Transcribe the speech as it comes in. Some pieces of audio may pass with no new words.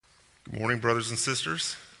Good morning, brothers and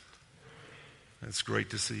sisters. It's great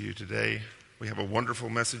to see you today. We have a wonderful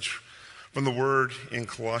message from the Word in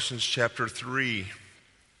Colossians chapter 3.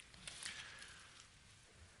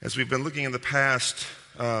 As we've been looking in the past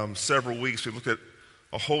several weeks, we've looked at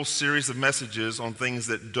a whole series of messages on things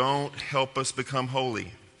that don't help us become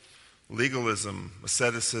holy. Legalism,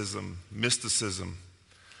 asceticism, mysticism.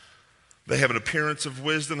 They have an appearance of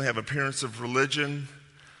wisdom, they have an appearance of religion,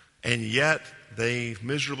 and yet they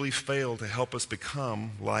miserably fail to help us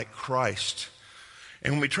become like Christ.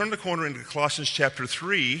 And when we turn the corner into Colossians chapter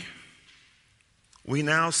 3, we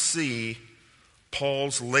now see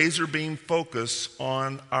Paul's laser beam focus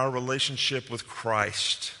on our relationship with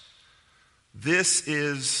Christ. This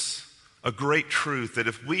is a great truth that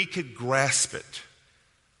if we could grasp it,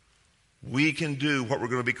 we can do what we're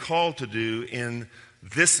going to be called to do in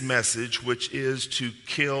this message, which is to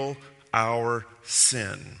kill our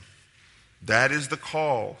sin. That is the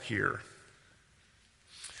call here.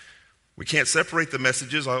 We can't separate the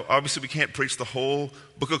messages. Obviously, we can't preach the whole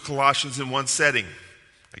book of Colossians in one setting.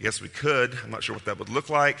 I guess we could. I'm not sure what that would look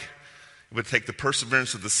like. It would take the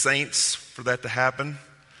perseverance of the saints for that to happen.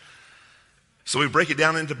 So we break it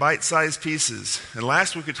down into bite-sized pieces. And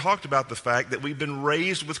last week we talked about the fact that we've been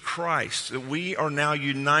raised with Christ, that we are now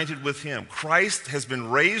united with Him. Christ has been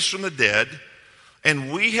raised from the dead,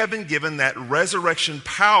 and we have been given that resurrection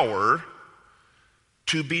power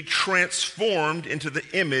to be transformed into the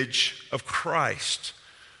image of Christ.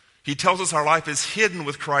 He tells us our life is hidden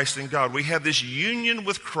with Christ in God. We have this union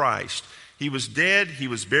with Christ. He was dead, He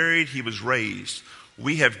was buried, He was raised.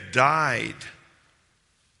 We have died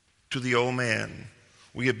to the old man.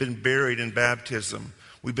 We have been buried in baptism.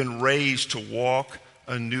 We've been raised to walk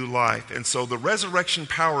a new life. And so the resurrection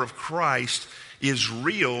power of Christ is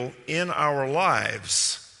real in our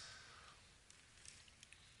lives.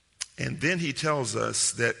 And then he tells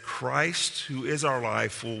us that Christ, who is our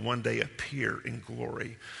life, will one day appear in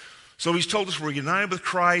glory. So he's told us we're united with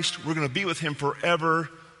Christ. We're going to be with Him forever.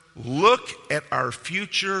 Look at our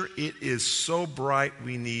future. It is so bright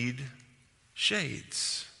we need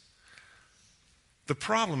shades. The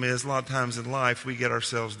problem is a lot of times in life we get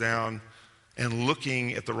ourselves down and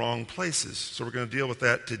looking at the wrong places. So we're going to deal with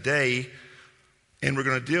that today. And we're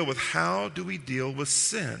going to deal with how do we deal with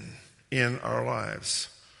sin in our lives.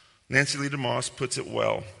 Nancy Lee DeMoss puts it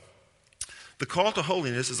well. The call to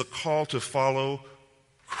holiness is a call to follow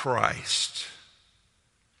Christ.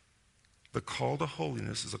 The call to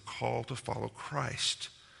holiness is a call to follow Christ.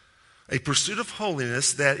 A pursuit of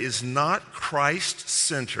holiness that is not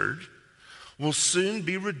Christ-centered will soon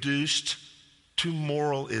be reduced to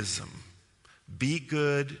moralism. Be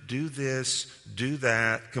good, do this, do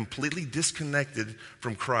that, completely disconnected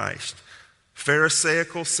from Christ.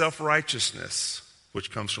 Pharisaical self-righteousness, which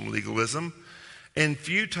comes from legalism, and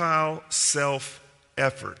futile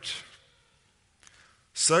self-effort.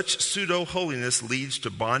 Such pseudo-holiness leads to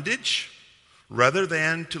bondage rather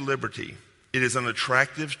than to liberty. It is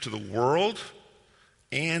unattractive to the world,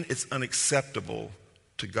 and it's unacceptable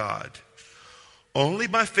to God. Only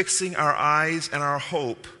by fixing our eyes and our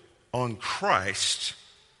hope on Christ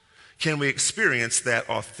can we experience that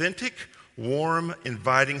authentic, warm,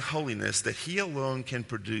 inviting holiness that He alone can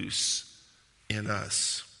produce in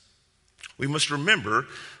us. We must remember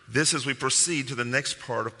this as we proceed to the next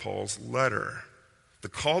part of Paul's letter. The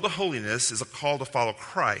call to holiness is a call to follow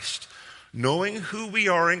Christ. Knowing who we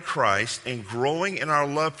are in Christ and growing in our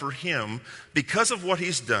love for Him because of what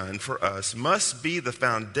He's done for us must be the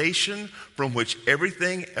foundation from which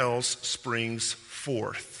everything else springs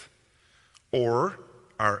forth. Or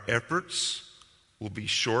our efforts will be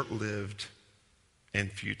short-lived and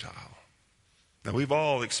futile. Now, we've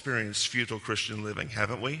all experienced futile Christian living,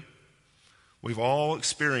 haven't we? We've all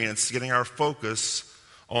experienced getting our focus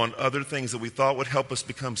on other things that we thought would help us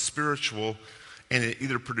become spiritual, and it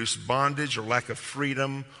either produced bondage or lack of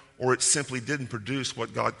freedom, or it simply didn't produce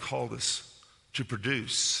what God called us to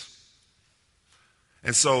produce.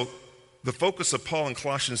 And so the focus of Paul in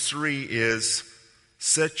Colossians 3 is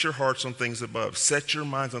set your hearts on things above. Set your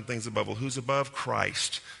minds on things above. Well, who's above?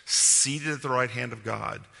 Christ, seated at the right hand of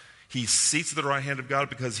God. He seats at the right hand of God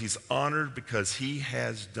because He's honored, because He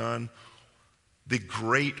has done the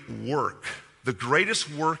great work. The greatest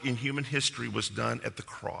work in human history was done at the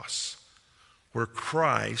cross, where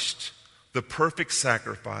Christ, the perfect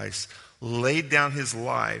sacrifice, laid down His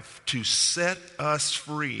life to set us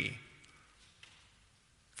free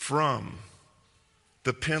from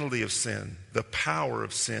the penalty of sin, the power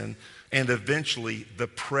of sin, and eventually the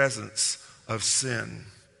presence of sin.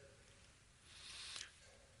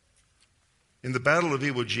 In the Battle of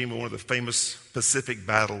Iwo Jima, one of the famous Pacific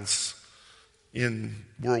battles, in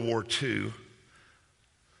World War II.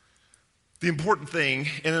 The important thing,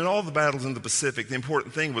 and in all the battles in the Pacific, the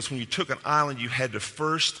important thing was when you took an island, you had to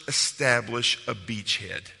first establish a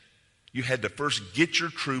beachhead. You had to first get your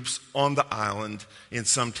troops on the island in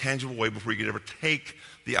some tangible way before you could ever take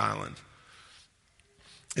the island.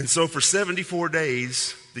 And so for 74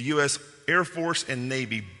 days, the U.S. Air Force and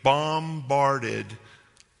Navy bombarded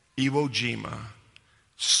Iwo Jima,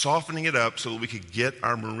 softening it up so that we could get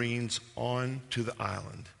our Marines onto the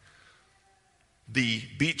island. The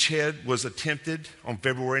beachhead was attempted on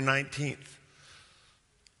February 19th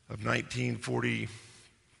of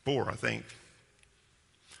 1944, I think.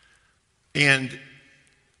 And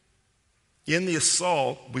in the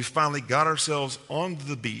assault, we finally got ourselves onto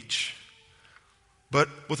the beach. But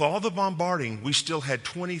with all the bombarding, we still had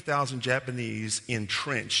 20,000 Japanese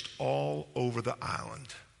entrenched all over the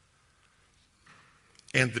island.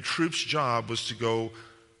 And the troops' job was to go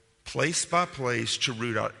place by place to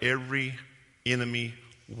root out every enemy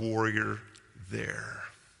warrior there.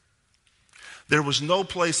 There was no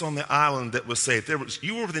place on the island that was safe.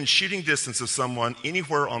 You were within shooting distance of someone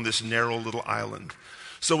anywhere on this narrow little island.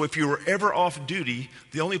 So if you were ever off duty,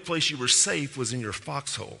 the only place you were safe was in your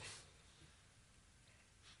foxhole.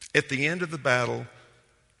 At the end of the battle,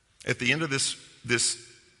 at the end of this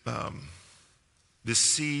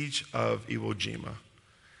siege of Iwo Jima,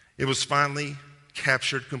 it was finally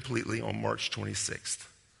captured completely on March 26th.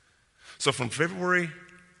 So from February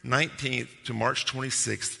 19th to March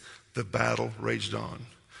 26th, the battle raged on.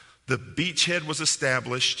 The beachhead was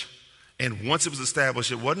established, and once it was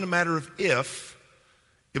established, it wasn't a matter of if,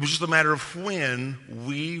 it was just a matter of when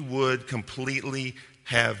we would completely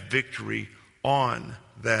have victory on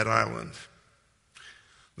that island.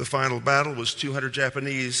 The final battle was 200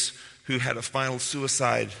 Japanese who had a final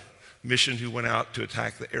suicide mission who went out to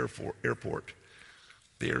attack the airport,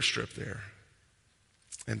 the airstrip there.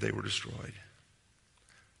 And they were destroyed.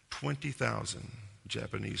 20,000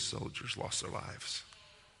 Japanese soldiers lost their lives.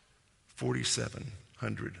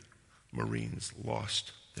 4,700 Marines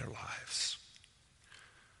lost their lives.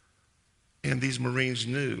 And these Marines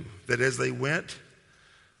knew that as they went,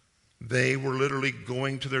 they were literally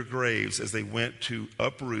going to their graves as they went to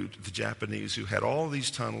uproot the Japanese who had all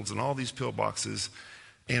these tunnels and all these pillboxes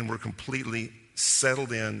and were completely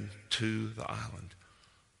settled in to the island.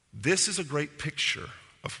 This is a great picture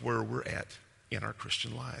of where we're at in our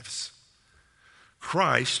Christian lives.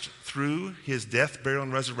 Christ, through his death, burial,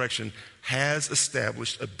 and resurrection, has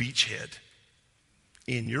established a beachhead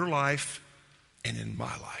in your life and in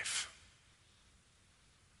my life.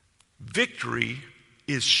 Victory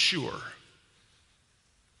is sure.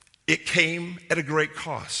 It came at a great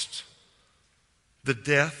cost, the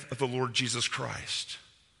death of the Lord Jesus Christ.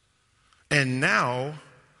 And now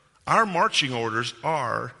our marching orders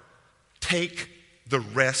are take the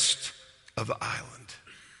rest of the island.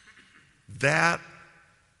 That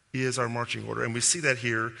is our marching order. And we see that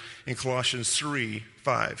here in Colossians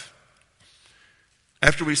 3:5.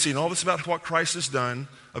 After we've seen all this about what Christ has done,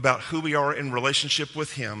 about who we are in relationship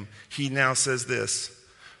with him, he now says this: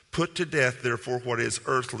 put to death, therefore, what is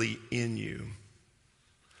earthly in you.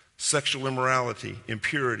 Sexual immorality,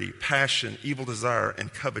 impurity, passion, evil desire,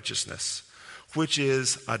 and covetousness, which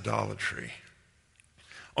is idolatry.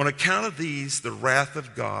 On account of these, the wrath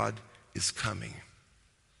of God is coming.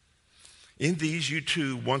 In these you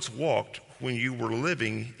too once walked when you were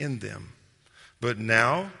living in them. But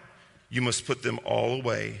now you must put them all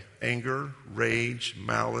away: anger, rage,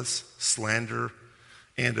 malice, slander,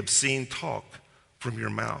 and obscene talk from your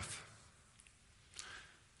mouth.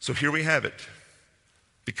 So here we have it.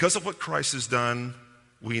 Because of what Christ has done,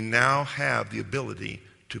 we now have the ability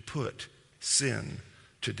to put sin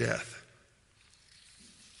to death.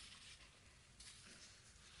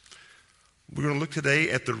 We're going to look today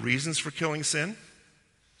at the reasons for killing sin,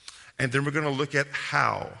 and then we're going to look at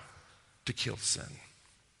how to kill sin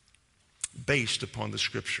based upon the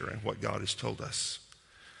Scripture and what God has told us.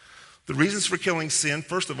 The reasons for killing sin,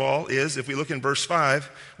 first of all, is, if we look in verse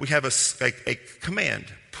 5, we have a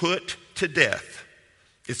command: put to death.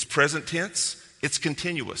 It's present tense, it's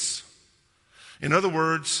continuous. In other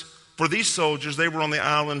words, for these soldiers, they were on the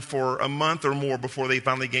island for a month or more before they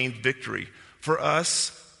finally gained victory. For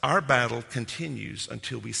us, our battle continues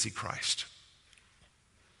until we see Christ.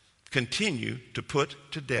 Continue to put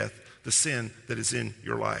to death the sin that is in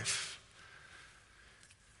your life.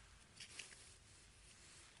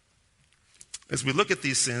 As we look at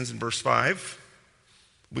these sins in verse 5,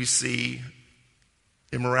 we see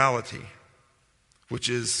immorality, which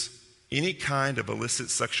is any kind of illicit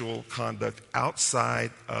sexual conduct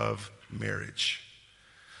outside of marriage.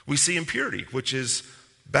 We see impurity, which is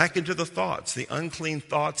back into the thoughts, the unclean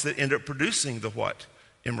thoughts that end up producing the what?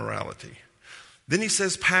 Immorality. Then he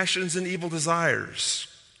says passions and evil desires.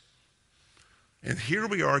 And here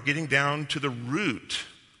we are getting down to the root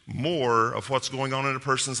more of what's going on in a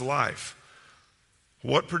person's life.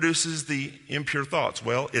 What produces the impure thoughts?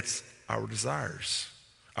 Well, it's our desires,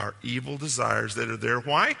 our evil desires that are there.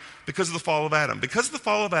 Why? Because of the fall of Adam. Because of the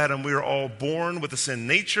fall of Adam, we are all born with a sin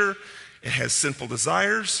nature. It has sinful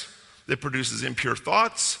desires that produces impure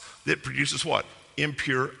thoughts, that produces what?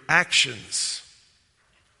 Impure actions.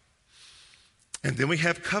 And then we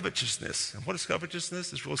have covetousness. And what is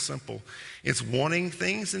covetousness? It's real simple. It's wanting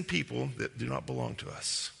things and people that do not belong to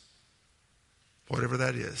us, whatever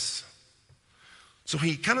that is. So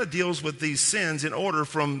he kind of deals with these sins in order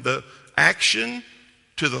from the action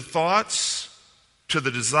to the thoughts to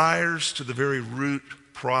the desires to the very root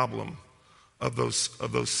problem of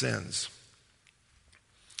those sins.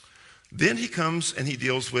 Then he comes and he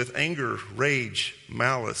deals with anger, rage,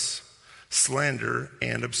 malice, slander,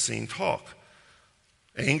 and obscene talk.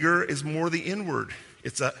 Anger is more the inward.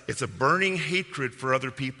 It's a burning hatred for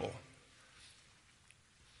other people.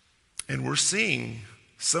 And we're seeing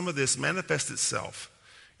some of this manifest itself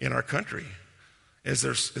in our country as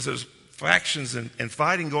there's factions and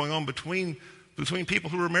fighting going on between people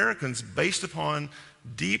who are Americans based upon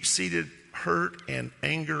deep-seated hurt and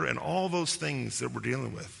anger and all those things that we're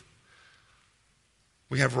dealing with.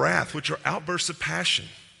 We have wrath, which are outbursts of passion.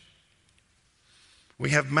 We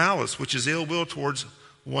have malice, which is ill will towards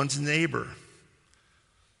one's neighbor.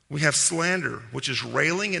 We have slander, which is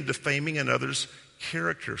railing and defaming another's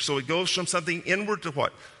character. So it goes from something inward to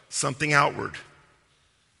what? Something outward.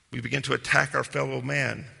 We begin to attack our fellow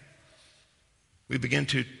man. We begin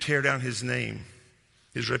to tear down his name,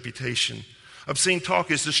 his reputation. Obscene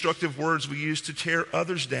talk is destructive words we use to tear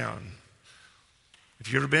others down.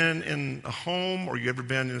 If you've ever been in a home or you've ever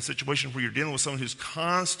been in a situation where you're dealing with someone who's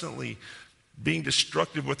constantly being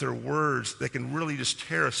destructive with their words, they can really just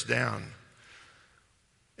tear us down.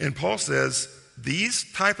 And Paul says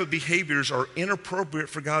these type of behaviors are inappropriate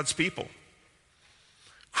for God's people.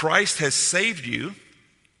 Christ has saved you,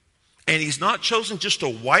 and he's not chosen just to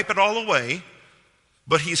wipe it all away,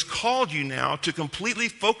 but he's called you now to completely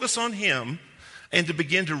focus on him and to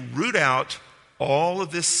begin to root out all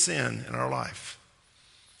of this sin in our life.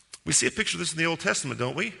 We see a picture of this in the Old Testament,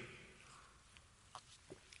 don't we?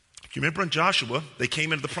 You remember in Joshua, they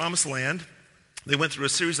came into the promised land. They went through a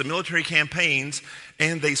series of military campaigns,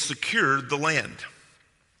 and they secured the land.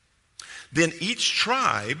 Then each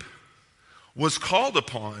tribe was called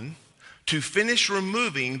upon to finish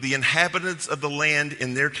removing the inhabitants of the land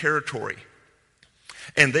in their territory.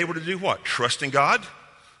 And they were to do what? Trust in God,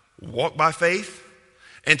 walk by faith,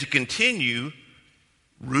 and to continue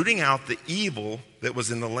rooting out the evil that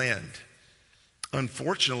was in the land.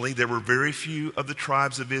 Unfortunately, there were very few of the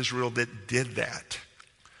tribes of Israel that did that.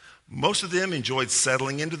 Most of them enjoyed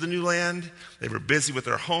settling into the new land. They were busy with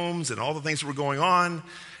their homes and all the things that were going on,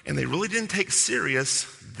 and they really didn't take serious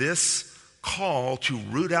this call to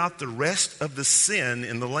root out the rest of the sin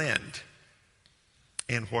in the land.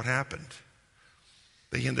 And what happened?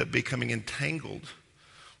 They ended up becoming entangled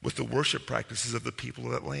with the worship practices of the people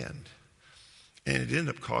of that land. And it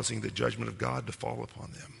ended up causing the judgment of God to fall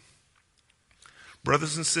upon them.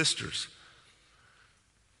 Brothers and sisters,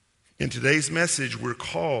 in today's message, we're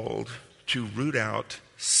called to root out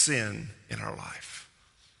sin in our life.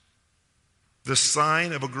 The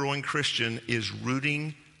sign of a growing Christian is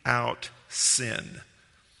rooting out sin.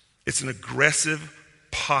 It's an aggressive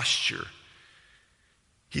posture.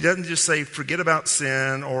 He doesn't just say, forget about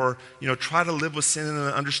sin or, try to live with sin in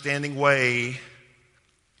an understanding way.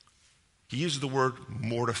 He uses the word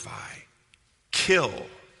mortify, kill.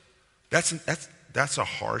 That's a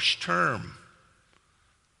harsh term.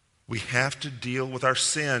 We have to deal with our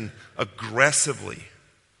sin aggressively.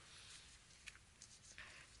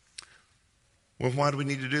 Well, why do we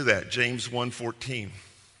need to do that? James 1:14.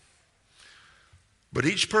 But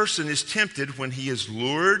each person is tempted when he is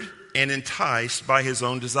lured and enticed by his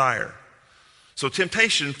own desire. So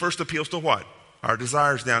temptation first appeals to what? Our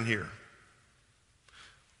desires down here.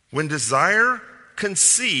 When desire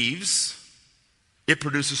conceives, it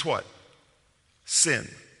produces what? Sin.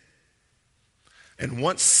 And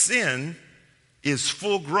once sin is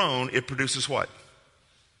full grown, it produces what?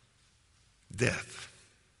 Death.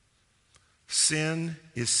 Sin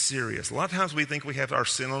is serious. A lot of times we think we have our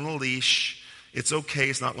sin on a leash. It's okay.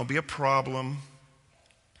 It's not going to be a problem.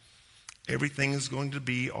 Everything is going to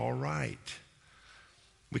be all right.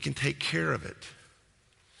 We can take care of it.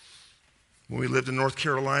 When we lived in North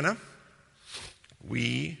Carolina,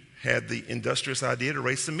 we had the industrious idea to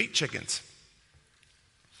raise some meat chickens.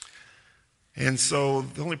 And so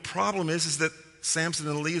the only problem is that Samson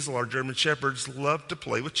and Liesel, our German shepherds, loved to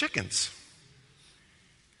play with chickens.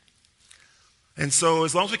 And so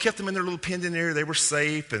as long as we kept them in their little penned-in area, they were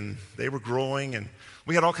safe and they were growing. And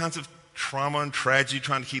we had all kinds of trauma and tragedy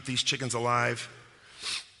trying to keep these chickens alive.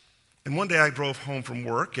 And one day I drove home from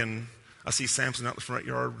work and I see Samson out in the front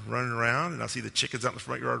yard running around, and I see the chickens out in the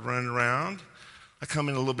front yard running around. I come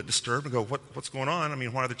in a little bit disturbed and go, what's going on? I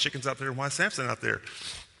mean, why are the chickens out there and why is Samson out there?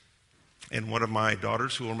 And one of my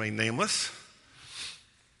daughters, who will remain nameless,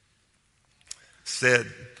 said,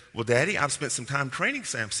 well, Daddy, I've spent some time training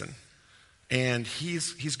Samson, and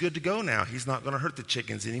he's good to go now. He's not going to hurt the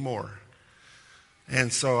chickens anymore.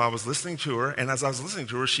 And so I was listening to her, and as I was listening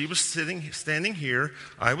to her, she was standing here,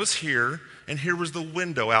 I was here, and here was the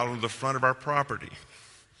window out on the front of our property.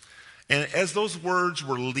 And as those words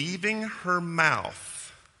were leaving her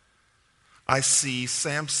mouth, I see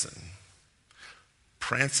Samson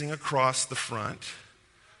prancing across the front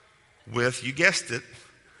with, you guessed it,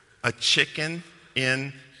 a chicken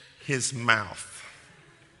in his mouth.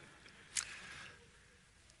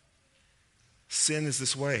 Sin is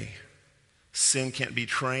this way. Sin can't be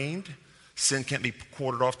trained. Sin can't be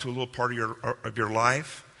quartered off to a little part of your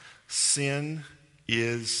life. Sin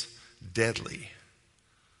is deadly.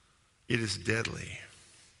 It is deadly.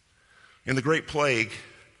 In the Great Plague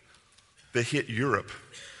that hit Europe,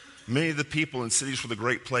 many of the people in cities where the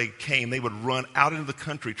Great Plague came, they would run out into the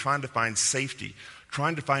country trying to find safety,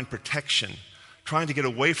 trying to find protection, trying to get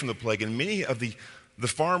away from the plague. And many of the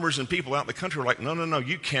farmers and people out in the country were like, no,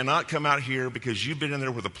 you cannot come out here because you've been in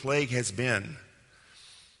there where the plague has been.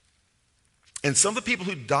 And some of the people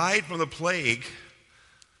who died from the plague,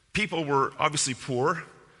 people were obviously poor,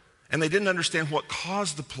 and they didn't understand what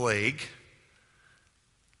caused the plague.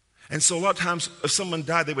 And so a lot of times if someone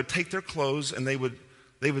died, they would take their clothes and they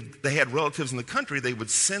had relatives in the country, they would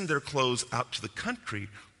send their clothes out to the country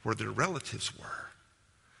where their relatives were.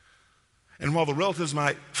 And while the relatives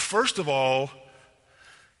might, first of all,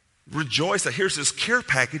 rejoice that here's this care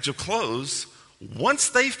package of clothes, once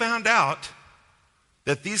they found out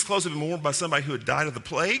that these clothes had been worn by somebody who had died of the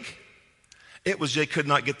plague, it was they could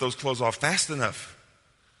not get those clothes off fast enough.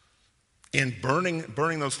 And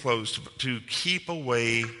burning those clothes to keep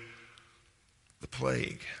away the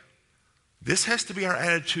plague. This has to be our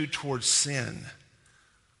attitude towards sin.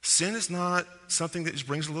 Sin is not something that just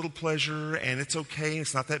brings a little pleasure and it's okay,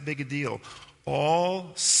 it's not that big a deal.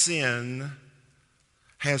 All sin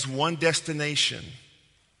has one destination.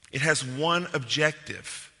 It has one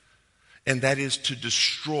objective, and that is to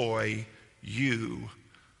destroy you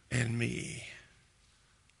and me.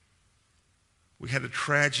 We had a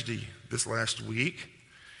tragedy this last week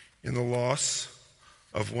in the loss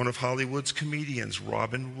of one of Hollywood's comedians,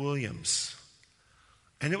 Robin Williams.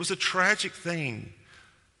 And it was a tragic thing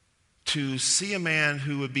to see a man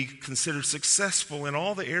who would be considered successful in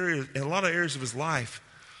all the areas, in a lot of areas of his life,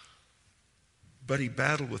 but he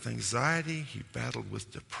battled with anxiety, he battled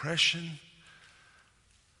with depression,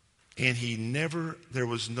 and there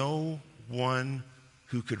was no one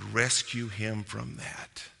who could rescue him from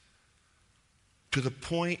that. To the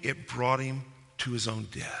point it brought him to his own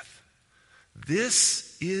death.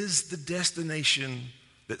 This is the destination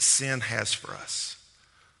that sin has for us.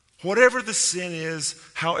 Whatever the sin is,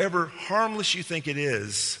 however harmless you think it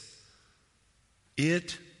is,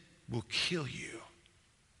 it will kill you.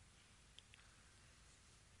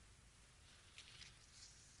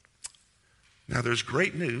 Now there's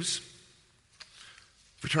great news.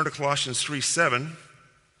 If we turn to Colossians 3:7,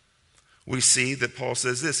 we see that Paul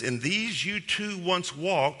says this, "In these you too once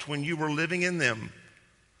walked when you were living in them."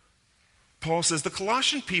 Paul says the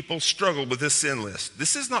Colossian people struggled with this sin list.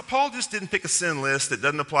 Paul just didn't pick a sin list that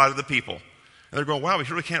doesn't apply to the people. And they're going, wow, we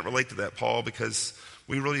really can't relate to that, Paul, because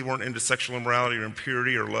we really weren't into sexual immorality or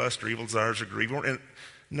impurity or lust or evil desires or greed.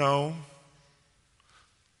 No.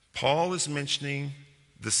 Paul is mentioning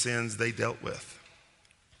the sins they dealt with.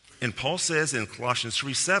 And Paul says in Colossians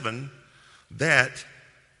 3:7 that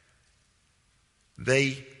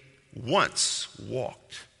they once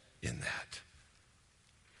walked in that.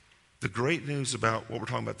 The great news about what we're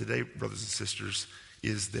talking about today, brothers and sisters,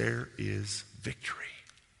 is there is victory.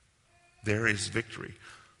 There is victory.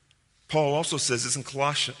 Paul also says this in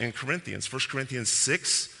Corinthians, 1 Corinthians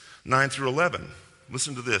 6:9-11.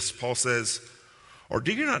 Listen to this. Paul says, "Or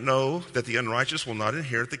do you not know that the unrighteous will not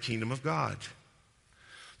inherit the kingdom of God?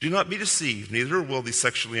 Do not be deceived, neither will the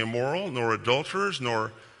sexually immoral, nor adulterers,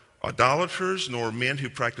 nor idolaters, nor men who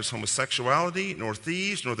practice homosexuality, nor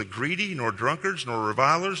thieves, nor the greedy, nor drunkards, nor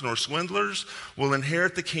revilers, nor swindlers will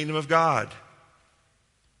inherit the kingdom of God."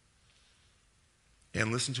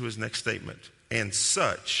 And listen to his next statement. "And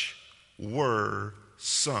such were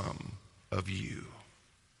some of you.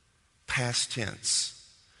 Past tense.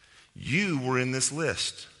 You were in this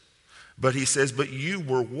list. But he says, but you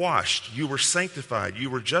were washed, you were sanctified,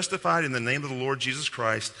 you were justified in the name of the Lord Jesus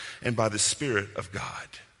Christ and by the Spirit of God.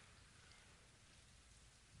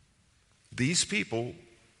 These people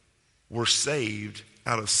were saved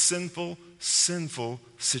out of sinful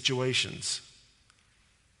situations.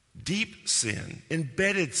 Deep sin,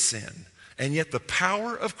 embedded sin. And yet the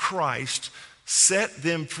power of Christ set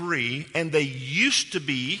them free, and they used to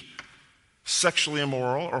be sexually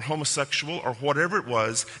immoral or homosexual or whatever it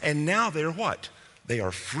was, and now they're what? They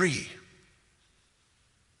are free.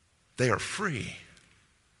 They are free.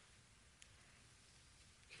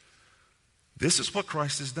 This is what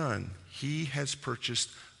Christ has done. He has purchased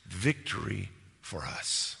victory for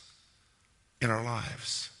us in our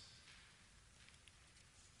lives.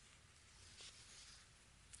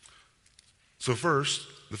 So first,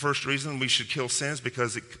 the first reason we should kill sin is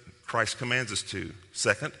because Christ commands us to.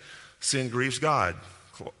 Second, sin grieves God.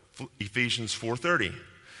 Ephesians 4:30.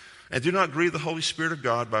 And do not grieve the Holy Spirit of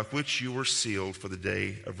God, by which you were sealed for the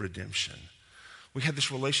day of redemption. We have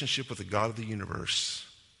this relationship with the God of the universe,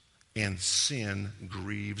 and sin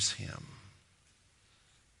grieves him.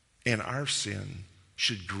 And our sin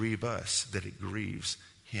should grieve us, that it grieves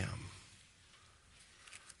him.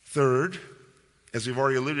 Third, as we've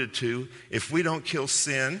already alluded to, if we don't kill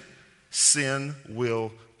sin, sin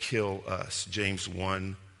will kill us. James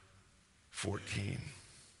 1:14.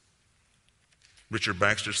 Richard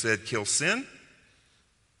Baxter said, kill sin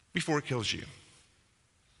before it kills you.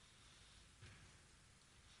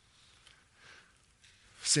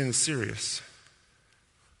 Sin is serious.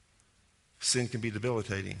 Sin can be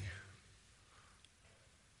debilitating.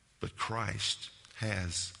 But Christ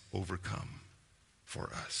has overcome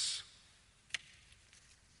for us.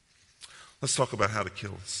 Let's talk about how to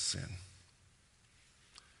kill sin.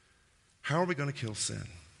 How are we going to kill sin?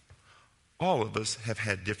 All of us have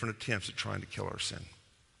had different attempts at trying to kill our sin.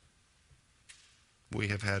 We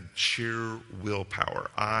have had sheer willpower.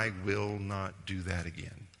 I will not do that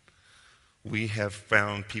again. We have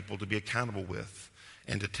found people to be accountable with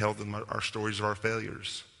and to tell them our stories of our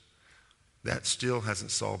failures. That still hasn't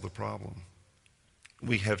solved the problem.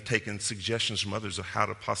 We have taken suggestions from others of how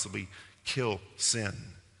to possibly kill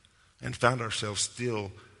sin and found ourselves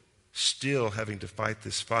still having to fight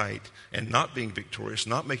this fight and not being victorious,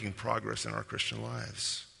 not making progress in our Christian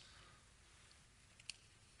lives.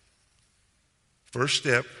 First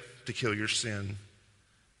step to kill your sin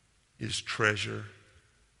is treasure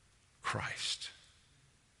Christ.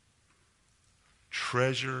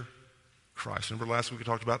 Treasure Christ. Remember last week we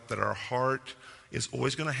talked about that our heart is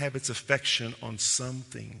always going to have its affection on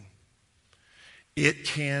something. It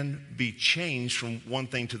can be changed from one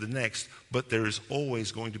thing to the next, but there is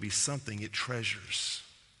always going to be something it treasures.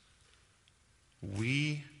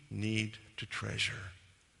 We need to treasure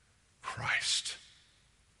Christ.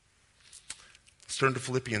 Let's turn to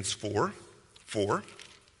Philippians 4:4.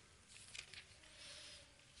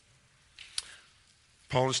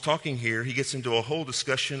 Paul is talking here. He gets into a whole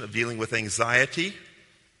discussion of dealing with anxiety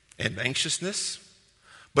and anxiousness.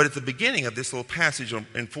 But at the beginning of this little passage in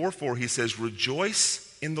 4:4, he says,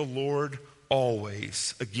 rejoice in the Lord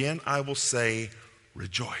always. Again, I will say,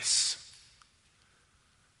 rejoice.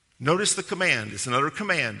 Notice the command. It's another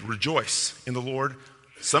command. Rejoice in the Lord.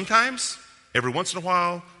 Sometimes, every once in a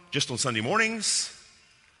while, just on Sunday mornings.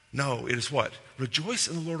 No, it is what? Rejoice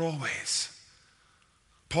in the Lord always.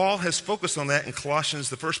 Paul has focused on that in Colossians,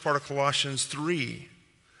 the first part of Colossians 3.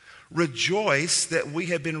 Rejoice that we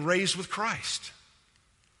have been raised with Christ.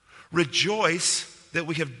 Rejoice that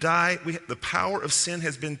we have died, the power of sin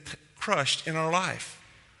has been crushed in our life.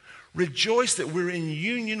 Rejoice that we're in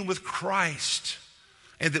union with Christ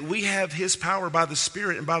and that we have his power by the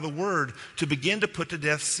Spirit and by the Word to begin to put to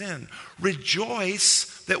death sin.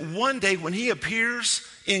 Rejoice that one day when he appears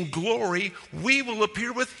in glory, we will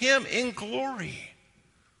appear with him in glory.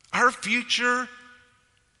 Our future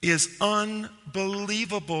is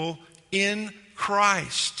unbelievable in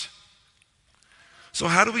Christ. So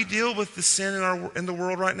how do we deal with the sin in the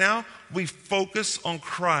world right now? We focus on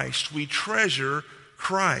Christ. We treasure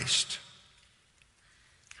Christ.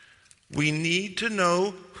 We need to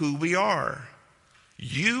know who we are.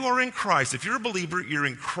 You are in Christ. If you're a believer, you're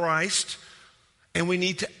in Christ, and we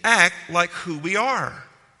need to act like who we are.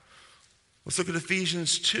 Let's look at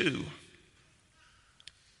Ephesians 2.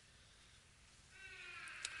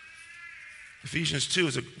 Ephesians 2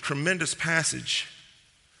 is a tremendous passage.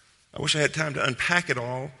 I wish I had time to unpack it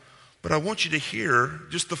all, but I want you to hear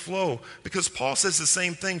just the flow, because Paul says the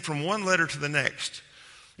same thing from one letter to the next.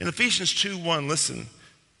 In Ephesians 2:1, listen,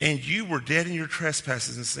 And you were dead in your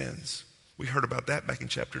trespasses and sins. We heard about that back in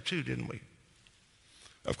chapter 2, didn't we?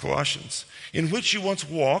 Of Colossians. In which you once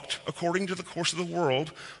walked according to the course of the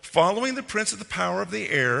world, following the prince of the power of the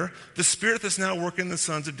air, the spirit that's now working in the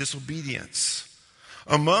sons of disobedience,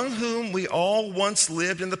 among whom we all once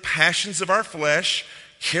lived in the passions of our flesh,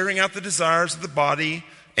 carrying out the desires of the body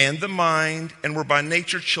and the mind, and were by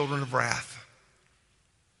nature children of wrath,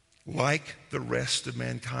 like the rest of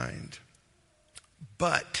mankind.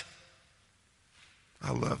 But,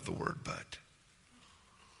 I love the word but.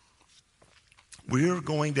 We're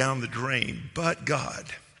going down the drain, but God,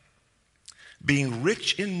 being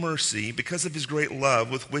rich in mercy because of his great love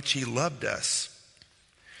with which he loved us,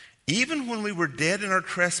 even when we were dead in our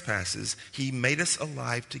trespasses, he made us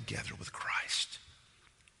alive together with Christ.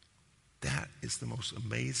 That is the most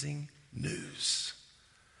amazing news.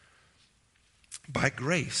 By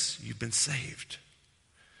grace, you've been saved,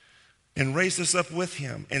 and raised us up with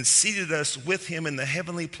him, and seated us with him in the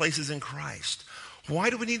heavenly places in Christ.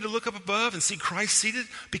 Why do we need to look up above and see Christ seated?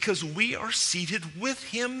 Because we are seated with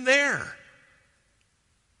him there.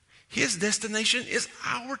 His destination is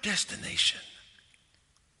our destination.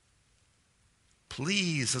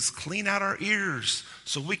 Please, let's clean out our ears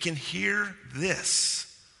so we can hear this.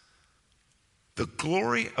 The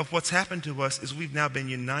glory of what's happened to us is we've now been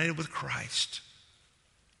united with Christ,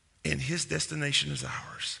 and his destination is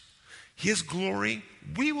ours. His glory,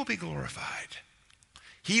 we will be glorified.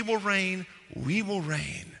 He will reign, we will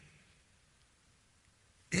reign.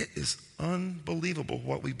 It is unbelievable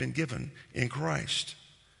what we've been given in Christ.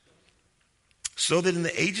 So that in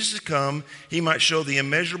the ages to come, he might show the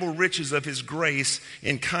immeasurable riches of his grace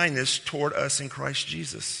and kindness toward us in Christ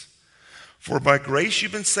Jesus. For by grace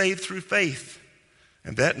you've been saved through faith,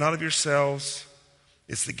 and that not of yourselves.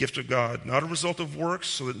 It's the gift of God, not a result of works,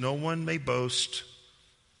 so that no one may boast.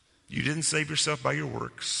 You didn't save yourself by your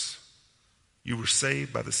works. You were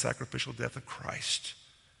saved by the sacrificial death of Christ.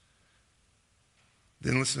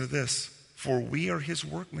 Then listen to this. For we are his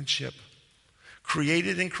workmanship,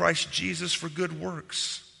 created in Christ Jesus for good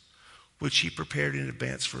works, which he prepared in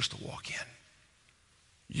advance for us to walk in.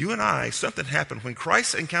 You and I, something happened. When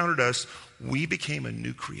Christ encountered us, we became a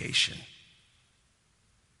new creation.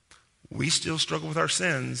 We still struggle with our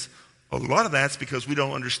sins. A lot of that's because we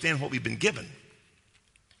don't understand what we've been given.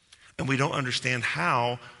 And we don't understand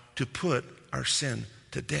how to put our sin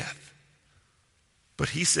to death. But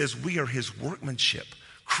he says we are his workmanship,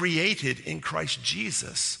 created in Christ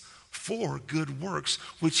Jesus for good works,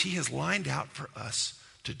 which he has lined out for us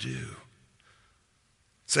to do.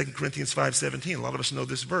 2 Corinthians 5:17, a lot of us know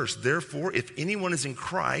this verse. Therefore, if anyone is in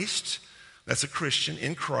Christ, that's a Christian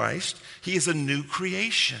in Christ, he is a new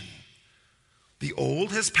creation. The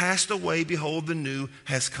old has passed away, behold, the new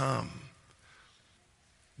has come.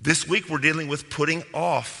 This week we're dealing with putting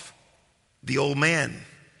off the old man.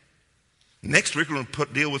 Next week we're going to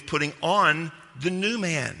deal with putting on the new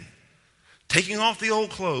man. Taking off the old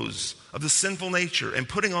clothes of the sinful nature and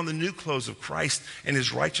putting on the new clothes of Christ and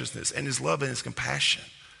his righteousness and his love and his compassion.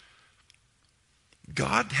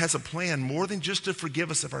 God has a plan more than just to forgive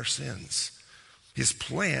us of our sins. His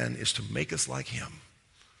plan is to make us like him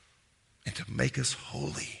and to make us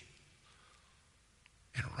holy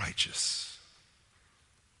and righteous.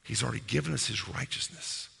 He's already given us his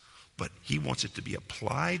righteousness, but he wants it to be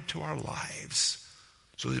applied to our lives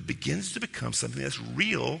so that it begins to become something that's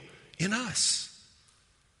real in us.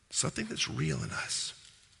 Something that's real in us.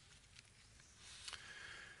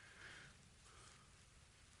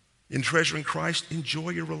 In treasuring Christ, enjoy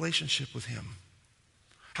your relationship with him.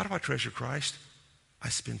 How do I treasure Christ? I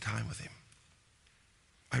spend time with him.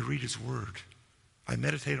 I read his word. I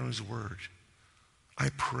meditate on his word. I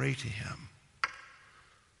pray to him.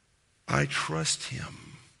 I trust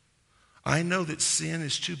him. I know that sin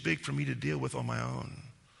is too big for me to deal with on my own.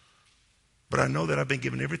 But I know that I've been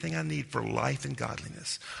given everything I need for life and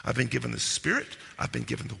godliness. I've been given the Spirit. I've been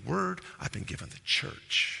given the Word. I've been given the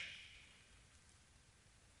church.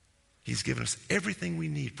 He's given us everything we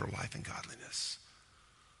need for life and godliness.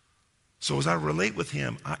 So as I relate with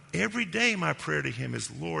him, every day my prayer to him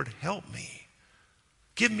is, Lord, help me.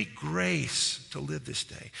 Give me grace to live this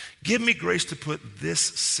day. Give me grace to put this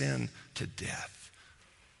sin to death.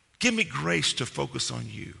 Give me grace to focus on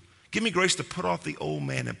you. Give me grace to put off the old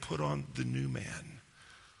man and put on the new man.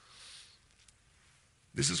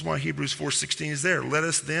 This is why Hebrews 4:16 is there. Let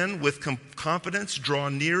us then with confidence draw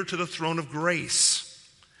near to the throne of grace,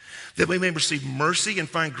 that we may receive mercy and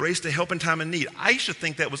find grace to help in time of need. I used to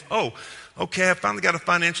think that was, okay, I finally got a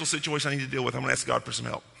financial situation I need to deal with. I'm going to ask God for some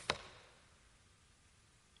help.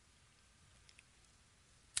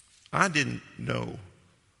 I didn't know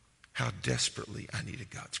how desperately I needed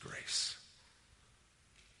God's grace.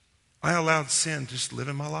 I allowed sin to just live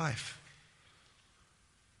in my life.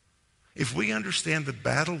 If we understand the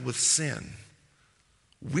battle with sin,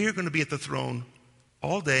 we're going to be at the throne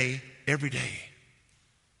all day, every day.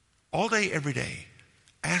 All day, every day,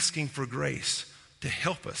 asking for grace to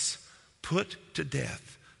help us put to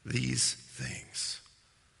death these things.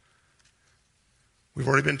 We've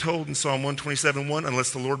already been told in Psalm 127:1, unless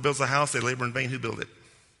the Lord builds a house, they labor in vain who build it.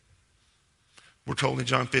 We're told in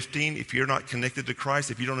John 15, if you're not connected to Christ,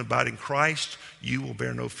 if you don't abide in Christ, you will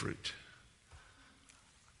bear no fruit.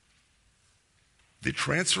 The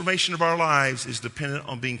transformation of our lives is dependent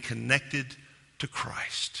on being connected to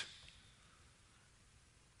Christ.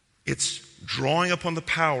 It's drawing upon the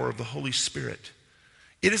power of the Holy Spirit.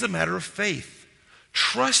 It is a matter of faith,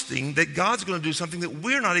 trusting that God's going to do something that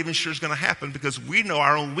we're not even sure is going to happen because we know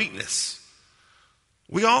our own weakness.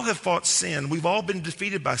 We all have fought sin. We've all been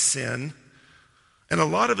defeated by sin. And a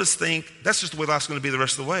lot of us think that's just the way life's going to be the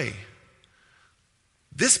rest of the way.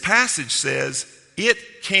 This passage says it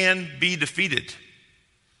can be defeated.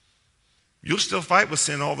 You'll still fight with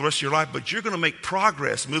sin all the rest of your life, but you're going to make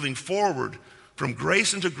progress moving forward from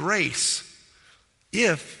grace into grace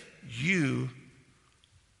if you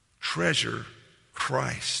treasure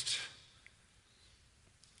Christ.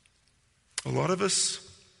 A lot of us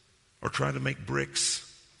are trying to make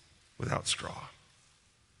bricks without straw.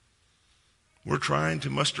 We're trying to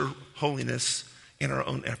muster holiness in our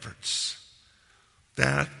own efforts.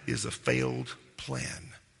 That is a failed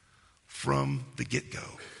plan from the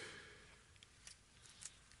get-go.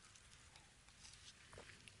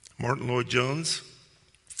 Martin Lloyd-Jones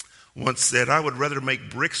once said, I would rather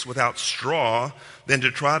make bricks without straw than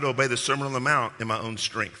to try to obey the Sermon on the Mount in my own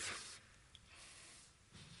strength.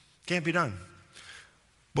 Can't be done.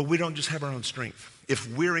 But we don't just have our own strength. If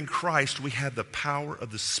we're in Christ, we have the power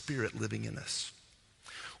of the Spirit living in us.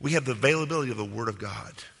 We have the availability of the Word of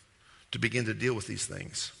God to begin to deal with these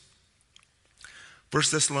things.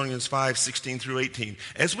 1 Thessalonians 5:16 through 18.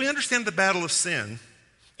 As we understand the battle of sin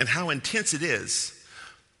and how intense it is,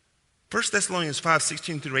 1 Thessalonians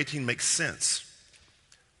 5:16 through 18 makes sense.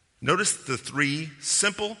 Notice the three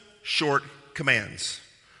simple, short commands.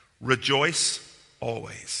 Rejoice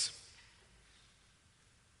always.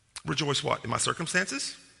 Rejoice what? In my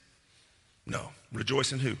circumstances? No.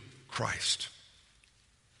 Rejoice in who? Christ.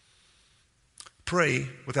 Pray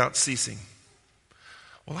without ceasing.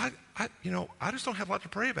 Well, I just don't have a lot to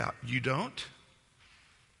pray about. You don't?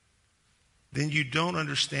 Then you don't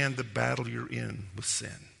understand the battle you're in with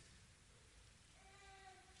sin.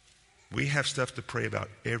 We have stuff to pray about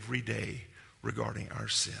every day regarding our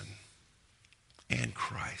sin and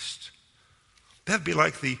Christ. That'd be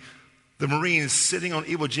like the Marines sitting on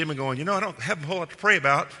Iwo Jima going, I don't have a whole lot to pray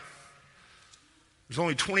about. There's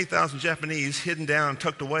only 20,000 Japanese hidden down,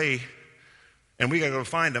 tucked away, and we got to go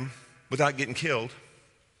find them without getting killed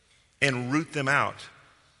and root them out.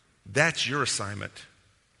 That's your assignment.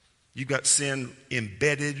 You've got sin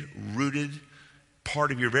embedded, rooted,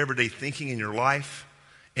 part of your everyday thinking in your life.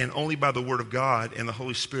 And only by the Word of God and the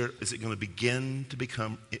Holy Spirit is it going to begin to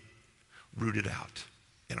become rooted out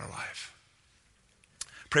in our life.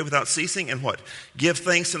 Pray without ceasing and what? Give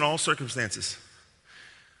thanks in all circumstances.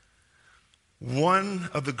 One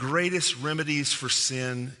of the greatest remedies for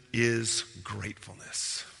sin is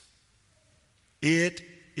gratefulness. It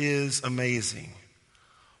is amazing.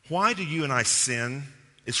 Why do you and I sin?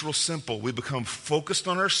 It's real simple. We become focused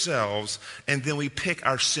on ourselves and then we pick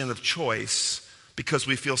our sin of choice because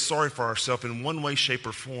we feel sorry for ourselves in one way, shape,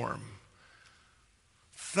 or form.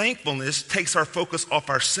 Thankfulness takes our focus off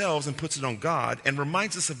ourselves and puts it on God and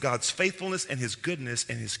reminds us of God's faithfulness and His goodness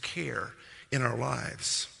and His care in our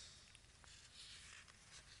lives.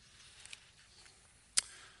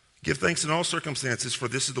 Give thanks in all circumstances, for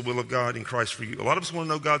this is the will of God in Christ for you. A lot of us want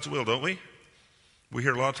to know God's will, don't we? We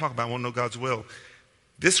hear a lot of talk about want to know God's will.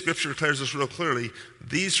 This scripture declares us real clearly,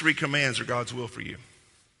 these three commands are God's will for you.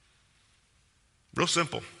 Real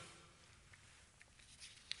simple.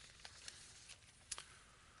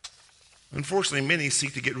 Unfortunately, many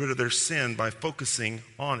seek to get rid of their sin by focusing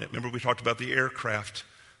on it. Remember we talked about the aircraft,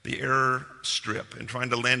 the airstrip, and trying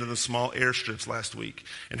to land in the small airstrips last week,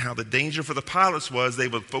 and how the danger for the pilots was they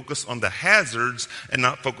would focus on the hazards and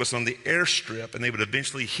not focus on the airstrip, and they would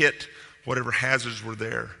eventually hit whatever hazards were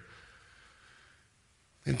there.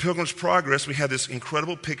 In Pilgrim's Progress, we have this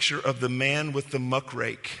incredible picture of the man with the muck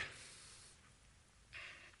rake.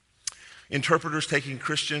 Interpreters taking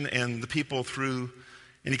Christian and the people through,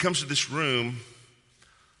 and he comes to this room,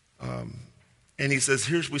 and he says,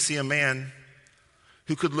 we see a man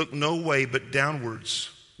who could look no way but downwards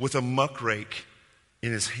with a muck rake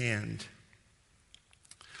in his hand.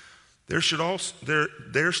 There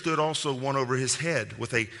stood also one over his head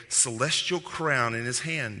with a celestial crown in his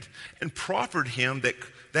hand, and proffered him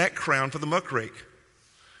that crown for the muckrake.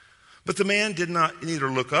 But the man did not neither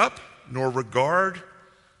look up nor regard,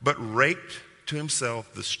 but raked to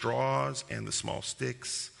himself the straws and the small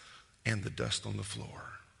sticks and the dust on the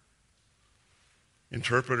floor.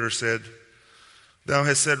 Interpreter said, "Thou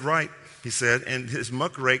hast said right," he said, "and his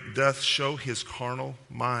muckrake doth show his carnal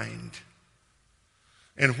mind.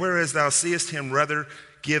 And whereas thou seest him rather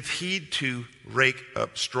give heed to rake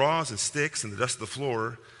up straws and sticks and the dust of the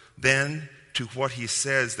floor than to what he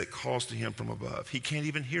says that calls to him from above." He can't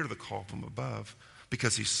even hear the call from above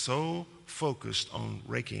because he's so focused on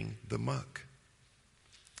raking the muck.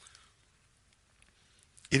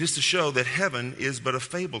 It is to show that heaven is but a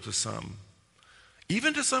fable to some.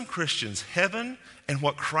 Even to some Christians, heaven and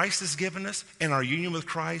what Christ has given us and our union with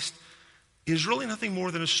Christ is really nothing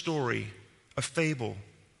more than a story, a fable.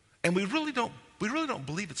 And we really don't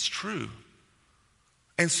believe it's true.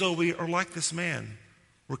 And so we are like this man.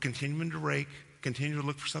 We're continuing to rake, continuing to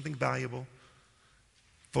look for something valuable,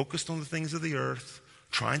 focused on the things of the earth,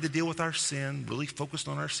 trying to deal with our sin, really focused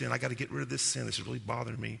on our sin. I got to get rid of this sin. This is really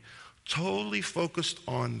bothering me. Totally focused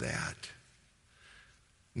on that.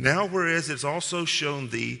 Now, whereas it's also shown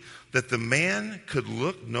thee that the man could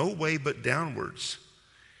look no way but downwards,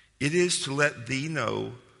 it is to let thee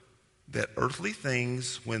know that earthly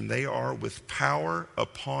things, when they are with power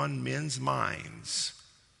upon men's minds,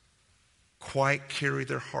 quite carry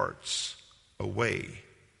their hearts away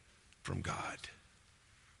from God.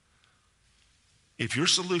 If your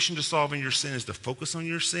solution to solving your sin is to focus on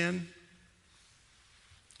your sin,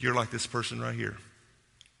 you're like this person right here.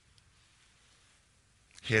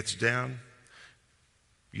 Heads down.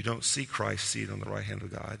 You don't see Christ seated on the right hand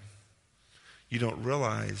of God. You don't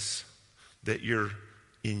realize that you're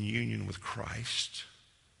in union with Christ,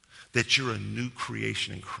 that you're a new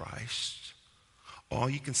creation in Christ. All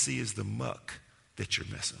you can see is the muck that you're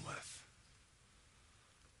messing with.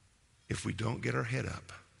 If we don't get our head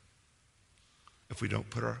up, if we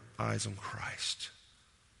don't put our eyes on Christ,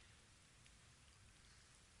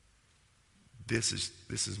 this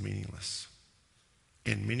is meaningless.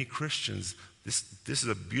 And many Christians, this is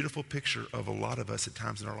a beautiful picture of a lot of us at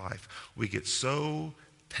times in our life. We get so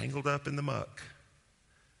tangled up in the muck,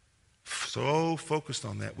 so focused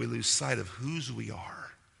on that, we lose sight of whose we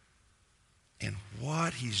are and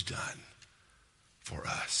what he's done for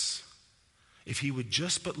us. If he would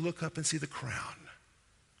just but look up and see the crown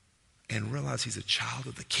and realize he's a child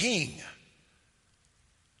of the King,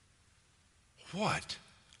 what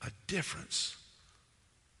a difference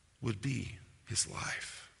would be his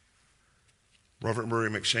life. Robert Murray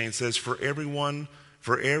McShane says, for everyone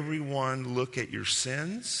look at your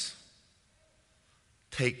sins,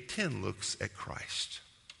 take 10 looks at Christ.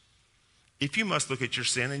 If you must look at your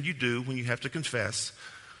sin, and you do when you have to confess,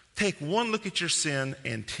 take 1 look at your sin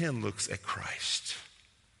and 10 looks at Christ.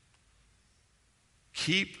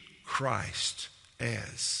 Keep Christ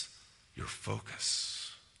as your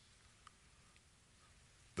focus.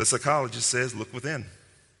 The psychologist says, look within.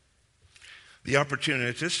 The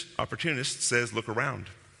opportunist says, look around.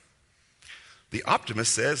 The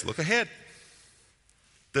optimist says, look ahead.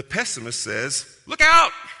 The pessimist says, look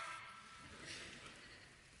out.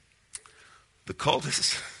 The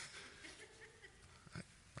cultist,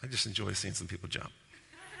 I just enjoy seeing some people jump.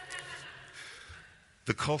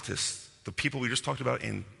 The cultists, the people we just talked about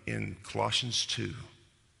in Colossians 2,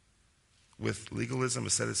 with legalism,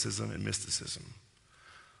 asceticism, and mysticism,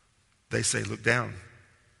 they say, look down.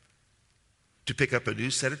 To pick up a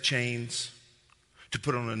new set of chains, to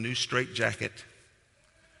put on a new straitjacket,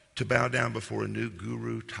 to bow down before a new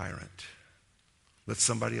guru tyrant. Let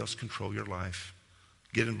somebody else control your life.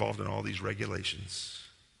 Get involved in all these regulations.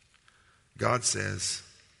 God says,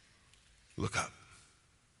 look up.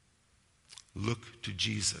 Look to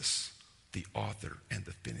Jesus, the author and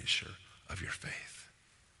the finisher of your faith.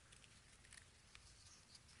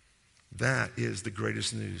 That is the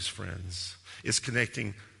greatest news, friends. It's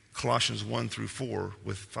connecting Colossians 1 through 4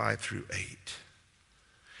 with 5 through 8.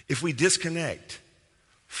 If we disconnect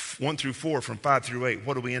 1 through 4 from 5 through 8,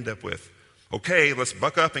 what do we end up with? Okay, let's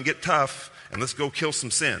buck up and get tough and let's go kill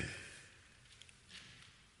some sin.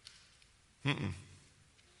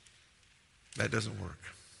 That doesn't work.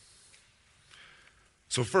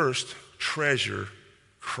 So first, treasure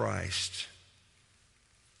Christ.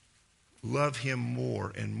 Love him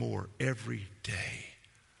more and more every day.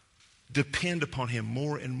 Depend upon him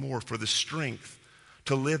more and more for the strength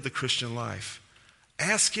to live the Christian life.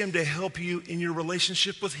 Ask him to help you in your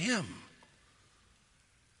relationship with him.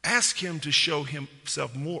 Ask him to show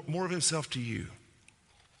himself more of himself to you.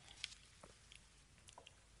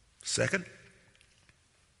 Second,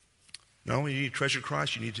 not only do you need to treasure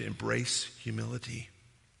Christ, you need to embrace humility.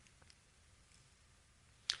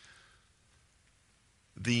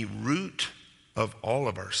 The root of all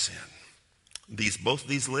of our sin, both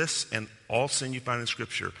these lists and all sin you find in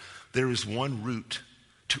Scripture, there is one root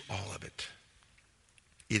to all of it.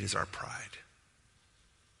 It is our pride.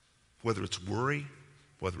 Whether it's worry,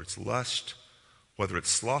 whether it's lust, whether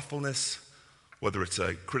it's slothfulness, whether it's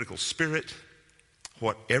a critical spirit,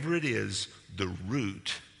 whatever it is, the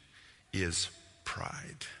root is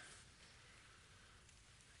pride.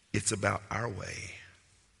 It's about our way.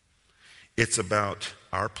 It's about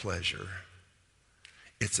our pleasure.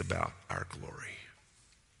 It's about our glory.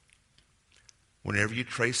 Whenever you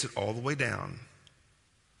trace it all the way down,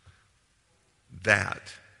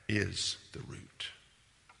 that is the root.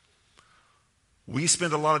 We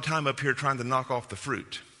spend a lot of time up here trying to knock off the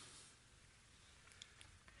fruit.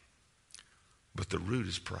 But the root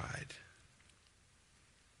is pride.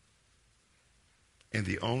 And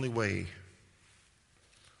the only way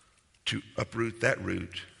to uproot that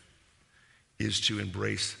root is to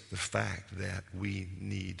embrace the fact that we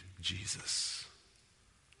need Jesus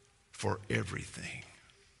for everything.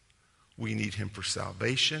 We need him for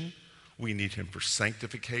salvation. We need him for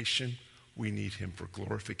sanctification. We need him for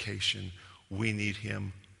glorification. We need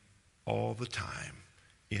him all the time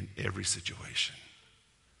in every situation.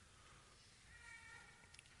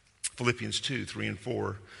 Philippians 2, 3 and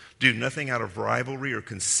 4. Do nothing out of rivalry or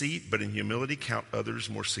conceit, but in humility count others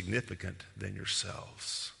more significant than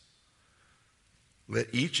yourselves.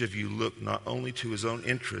 Let each of you look not only to his own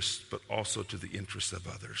interests, but also to the interests of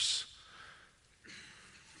others.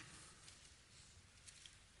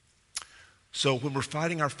 So when we're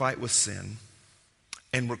fighting our fight with sin,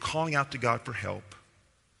 and we're calling out to God for help,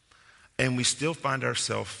 and we still find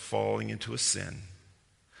ourselves falling into a sin,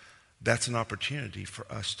 that's an opportunity for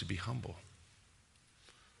us to be humble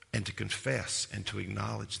and to confess and to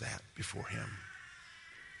acknowledge that before him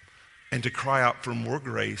and to cry out for more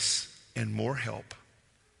grace and more help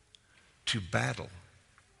to battle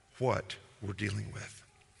what we're dealing with.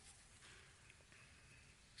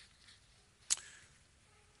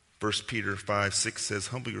 1 Peter 5, 6 says,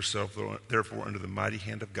 humble yourself, therefore, under the mighty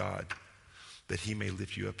hand of God, that he may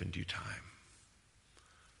lift you up in due time.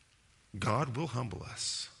 God will humble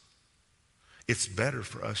us. It's better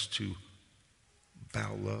for us to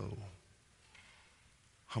bow low,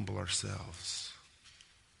 humble ourselves.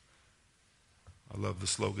 I love the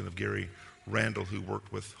slogan of Gary Randall, who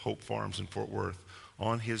worked with Hope Farms in Fort Worth.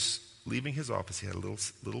 On his leaving his office, he had a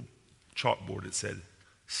little chalkboard that said,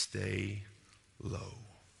 stay low.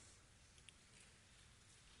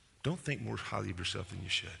 Don't think more highly of yourself than you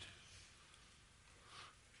should.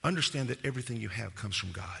 Understand that everything you have comes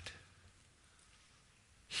from God.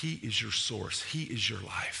 He is your source. He is your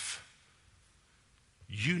life.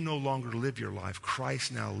 You no longer live your life.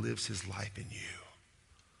 Christ now lives his life in you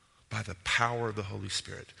by the power of the Holy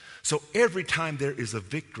Spirit. So every time there is a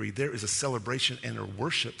victory, there is a celebration and a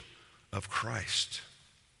worship of Christ.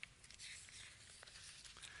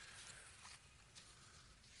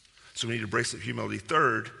 So we need to embrace humility.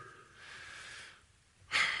 Third,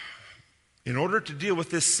 in order to deal with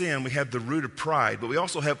this sin, we have the root of pride, but we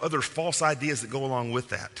also have other false ideas that go along with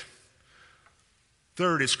that.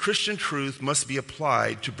 Third is Christian truth must be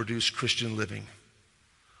applied to produce Christian living.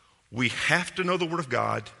 We have to know the Word of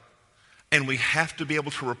God, and we have to be able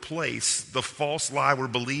to replace the false lie we're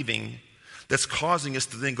believing that's causing us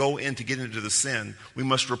to then get into the sin. We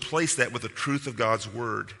must replace that with the truth of God's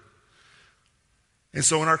Word. And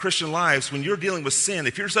so in our Christian lives, when you're dealing with sin,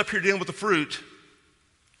 if you're just up here dealing with the fruit,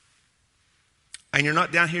 and you're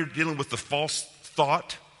not down here dealing with the false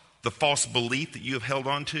thought, the false belief that you have held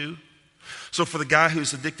on to. So for the guy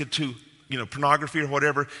who's addicted to, pornography or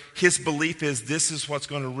whatever, his belief is this is what's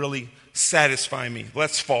going to really satisfy me. Well,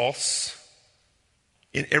 that's false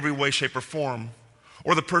in every way, shape, or form.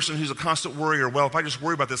 Or the person who's a constant worrier, well, if I just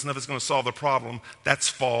worry about this enough, it's going to solve the problem. That's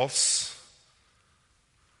false.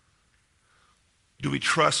 Do we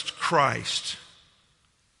trust Christ?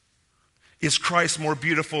 Is Christ more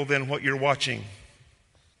beautiful than what you're watching?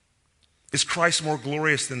 Is Christ more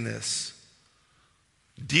glorious than this?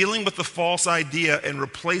 Dealing with the false idea and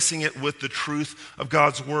replacing it with the truth of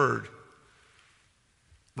God's Word.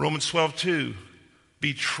 Romans 12:2,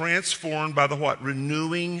 be transformed by the what?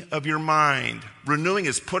 Renewing of your mind. Renewing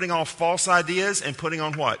is putting off false ideas and putting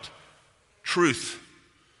on what? Truth.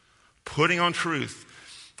 Putting on truth.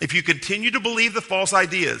 If you continue to believe the false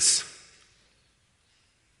ideas,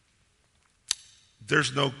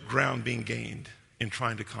 there's no ground being gained in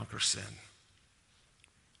trying to conquer sin.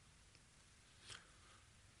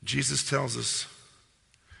 Jesus tells us,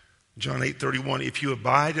 John 8:31, if you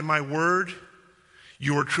abide in my word,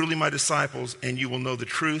 you are truly my disciples, and you will know the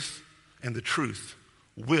truth, and the truth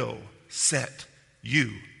will set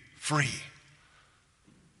you free.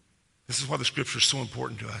 This is why the scripture is so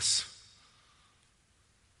important to us.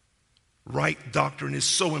 Right doctrine is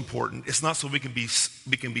so important. It's not so we can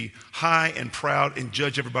be high and proud and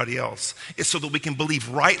judge everybody else. It's so that we can believe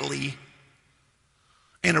rightly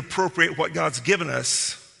and appropriate what God's given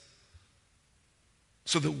us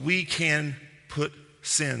so that we can put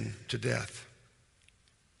sin to death.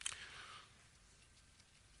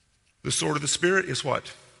 The sword of the Spirit is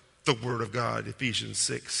what? The Word of God, Ephesians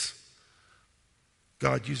 6.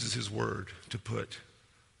 God uses his word to put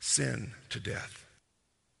sin to death.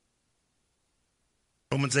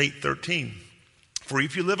 Romans 8:13. For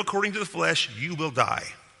if you live according to the flesh, you will die.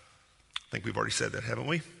 I think we've already said that, haven't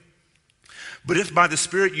we? But if by the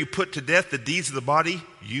Spirit you put to death the deeds of the body,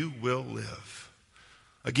 you will live.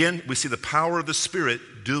 Again, we see the power of the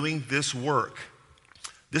Spirit doing this work.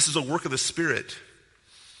 This is a work of the Spirit.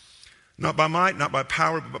 Not by might, not by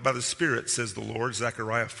power, but by the Spirit, says the Lord,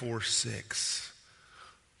 Zechariah 4:6.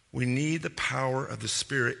 We need the power of the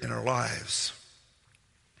Spirit in our lives.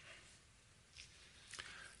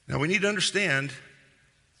 Now we need to understand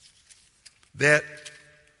that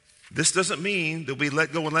this doesn't mean that we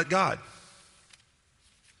let go and let God.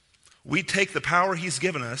 We take the power he's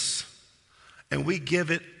given us and we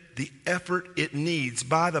give it the effort it needs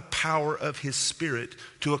by the power of his Spirit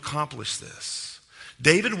to accomplish this.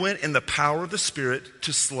 David went in the power of the Spirit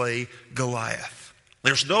to slay Goliath.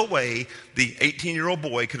 There's no way the 18-year-old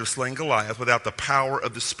boy could have slain Goliath without the power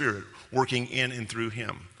of the Spirit working in and through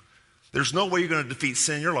him. There's no way you're going to defeat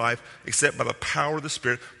sin in your life except by the power of the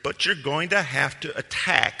Spirit, but you're going to have to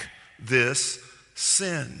attack this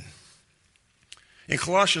sin. In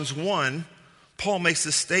Colossians 1, Paul makes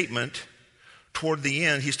this statement toward the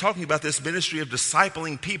end. He's talking about this ministry of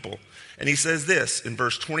discipling people, and he says this in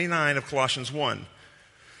verse 29 of Colossians 1.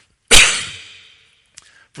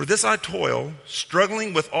 For this I toil,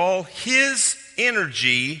 struggling with all his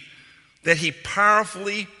energy that he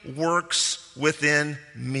powerfully works within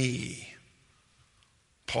me.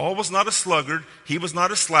 Paul was not a sluggard. He was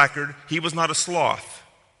not a slackard. He was not a sloth.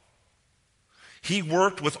 He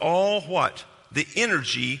worked with all what? The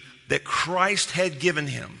energy that Christ had given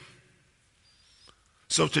him.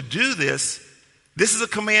 So to do this is a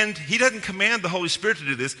command. He doesn't command the Holy Spirit to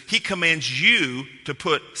do this. He commands you to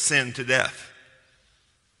put sin to death.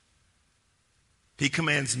 He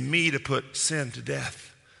commands me to put sin to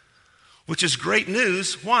death, which is great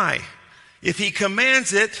news. Why? If he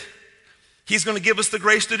commands it, he's going to give us the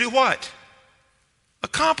grace to do what?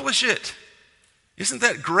 Accomplish it. Isn't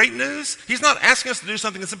that great news? He's not asking us to do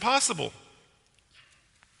something that's impossible.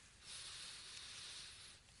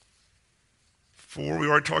 4, we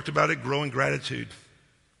already talked about it, grow in gratitude.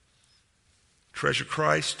 Treasure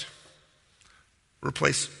Christ.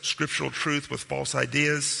 Replace scriptural truth with false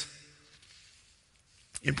ideas.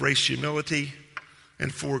 Embrace humility.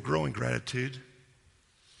 And 4, grow in gratitude.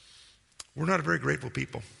 We're not a very grateful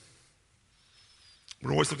people.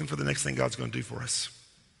 We're always looking for the next thing God's going to do for us.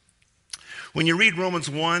 When you read Romans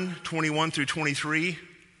 1:21 through 23,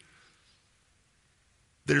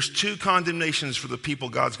 there's 2 condemnations for the people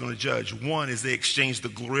God's going to judge. One is they exchanged the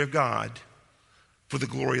glory of God for the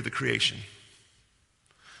glory of the creation.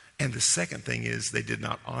 And the second thing is they did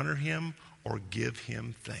not honor him or give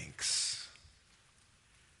him thanks.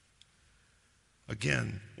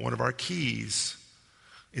 Again, one of our keys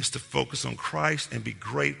is to focus on Christ and be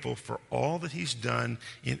grateful for all that he's done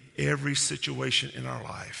in every situation in our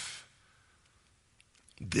life.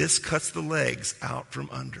 This cuts the legs out from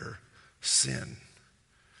under sin.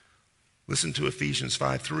 Listen to Ephesians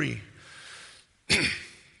 5:3.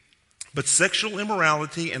 But sexual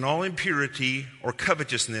immorality and all impurity or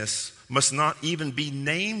covetousness must not even be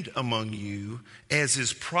named among you, as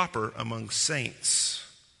is proper among saints.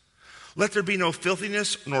 Let there be no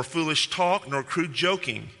filthiness, nor foolish talk, nor crude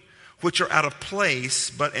joking, which are out of place,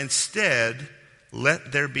 but instead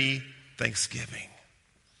let there be thanksgiving.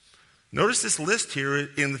 Notice this list here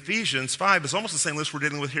in Ephesians 5 is almost the same list we're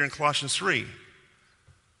dealing with here in Colossians 3.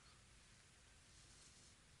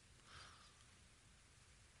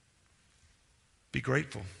 Be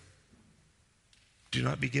grateful. Do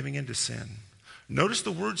not be giving in to sin. Notice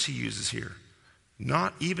the words he uses here.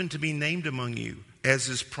 Not even to be named among you, as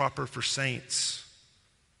is proper for saints.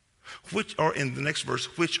 Which are, in the next verse,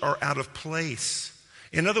 which are out of place.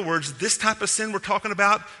 In other words, this type of sin we're talking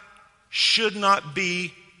about should not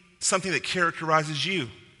be something that characterizes you.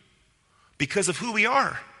 because of who we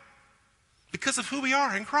are. Because of who we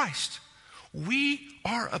are in Christ. We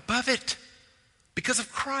are above it because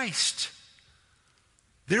of Christ.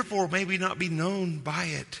 Therefore, may we not be known by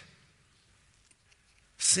it.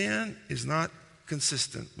 Sin is not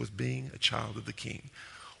consistent with being a child of the King.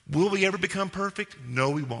 Will we ever become perfect? No,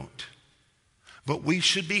 we won't. But we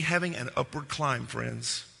should be having an upward climb,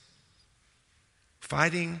 friends.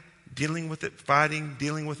 Fighting, dealing with it,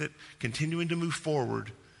 continuing to move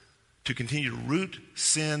forward, to continue to root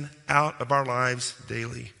sin out of our lives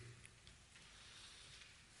daily.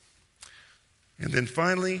 And then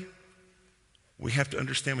finally, we have to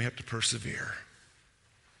understand we have to persevere.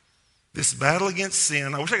 This battle against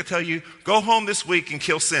sin, I wish I could tell you, go home this week and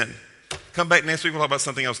kill sin. Come back next week, we'll talk about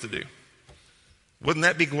something else to do. Wouldn't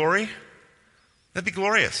that be glory? That'd be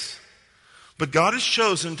glorious. But God has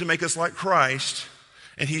chosen to make us like Christ,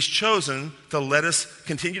 and he's chosen to let us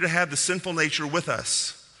continue to have the sinful nature with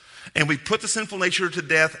us. And we put the sinful nature to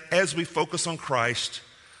death as we focus on Christ.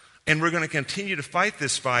 And we're going to continue to fight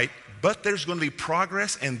this fight, but there's going to be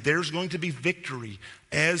progress and there's going to be victory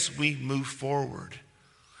as we move forward.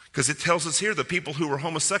 Because it tells us here the people who were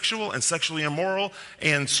homosexual and sexually immoral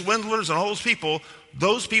and swindlers and all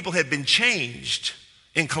those people had been changed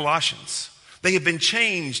in Colossians. They had been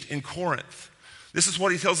changed in Corinth. This is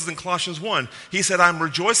what he tells us in Colossians 1. He said, I'm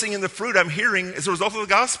rejoicing in the fruit I'm hearing as a result of the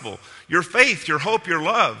gospel. Your faith, your hope, your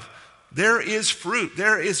love. There is fruit.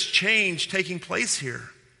 There is change taking place here.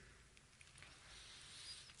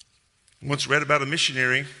 Once read about a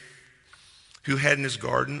missionary who had in his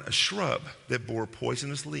garden a shrub that bore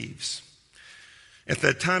poisonous leaves. At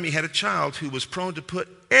that time, he had a child who was prone to put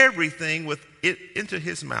everything with it into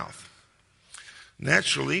his mouth.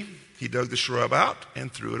 Naturally, he dug the shrub out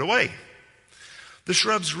and threw it away. The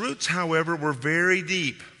shrub's roots, however, were very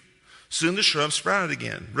deep. Soon the shrub sprouted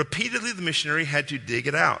again. Repeatedly, the missionary had to dig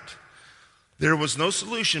it out. There was no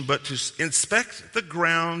solution but to inspect the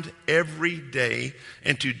ground every day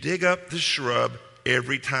and to dig up the shrub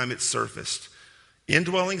every time it surfaced.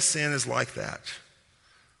 Indwelling sin is like that.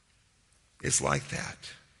 It's like that.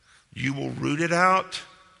 You will root it out.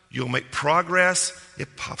 You'll make progress.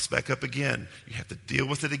 It pops back up again. You have to deal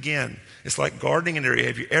with it again. It's like gardening an area.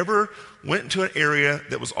 Have you ever went into an area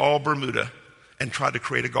that was all Bermuda and tried to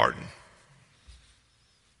create a garden?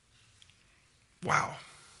 Wow.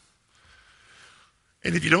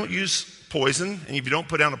 And if you don't use poison and if you don't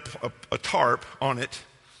put down a tarp on it,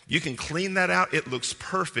 you can clean that out. It looks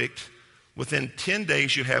perfect. Within 10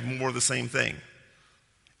 days, you have more of the same thing.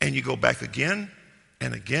 And you go back again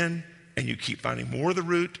and again, and you keep finding more of the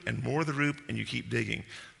root, and you keep digging.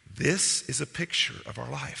 This is a picture of our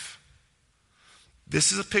life.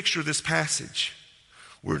 This is a picture of this passage.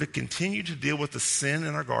 We're to continue to deal with the sin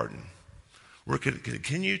in our garden. We're going to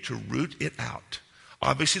continue to root it out.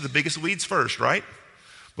 Obviously, the biggest weeds first, right?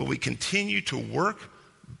 But we continue to work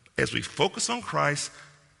as we focus on Christ,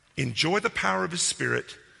 enjoy the power of his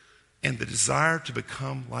Spirit, and the desire to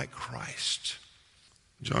become like Christ.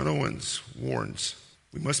 John Owens warns,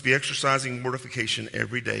 we must be exercising mortification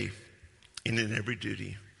every day and in every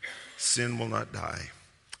duty. Sin will not die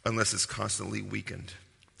unless it's constantly weakened.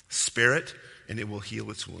 Spare it, and it will heal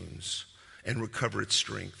its wounds and recover its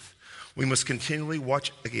strength. We must continually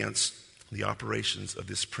watch against the operations of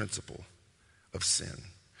this principle of sin.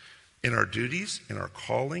 In our duties, in our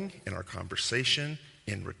calling, in our conversation,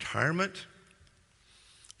 in retirement,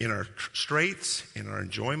 in our straits, in our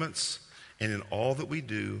enjoyments, and in all that we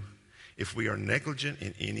do, if we are negligent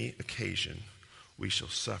in any occasion, we shall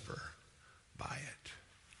suffer by it.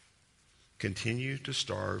 Continue to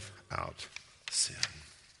starve out sin.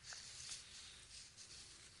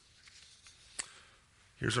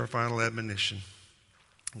 Here's our final admonition,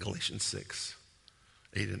 Galatians 6,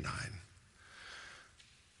 8 and 9.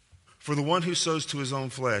 For the one who sows to his own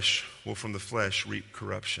flesh will from the flesh reap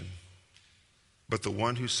corruption. But the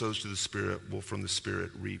one who sows to the Spirit will from the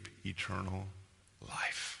Spirit reap eternal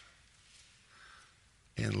life.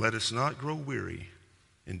 And let us not grow weary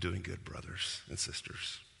in doing good, brothers and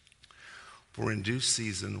sisters. For in due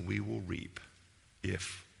season we will reap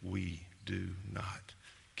if we do not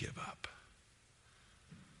give up.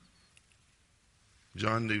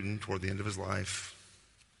 John Newton, toward the end of his life,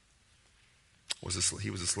 he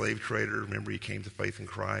was a slave trader. Remember, he came to faith in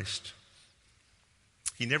Christ.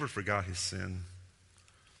 He never forgot his sin.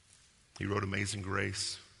 He wrote Amazing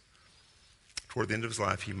Grace. Toward the end of his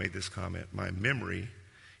life, he made this comment, my memory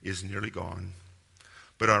is nearly gone,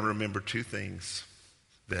 but I remember two things,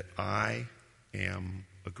 that I am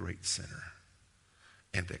a great sinner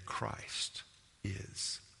and that Christ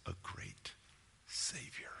is a great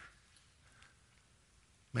Savior.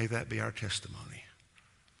 May that be our testimony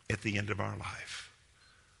at the end of our life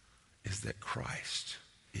is that Christ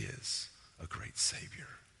is a great Savior.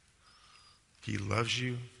 He loves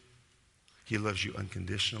you. He loves you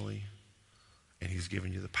unconditionally. And he's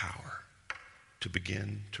given you the power to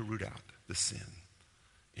begin to root out the sin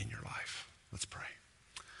in your life. Let's pray.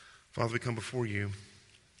 Father, we come before you.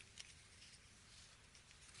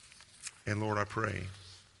 And Lord, I pray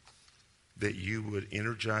that you would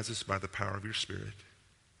energize us by the power of your Spirit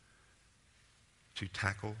to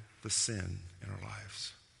tackle the sin in our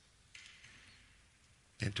lives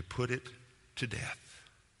and to put it to death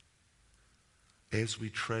as we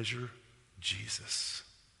treasure Jesus,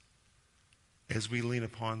 as we lean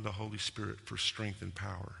upon the Holy Spirit for strength and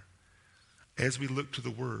power, as we look to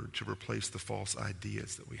the Word to replace the false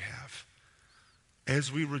ideas that we have,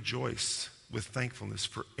 as we rejoice with thankfulness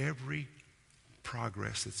for every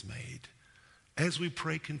progress that's made, as we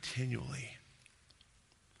pray continually,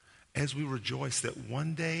 as we rejoice that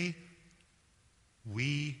one day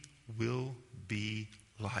we will be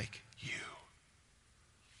like you.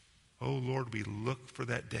 Oh Lord, we look for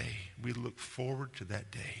that day. We look forward to that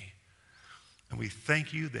day. And we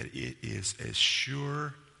thank you that it is as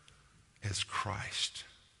sure as Christ.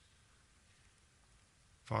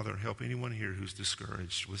 Father, help anyone here who's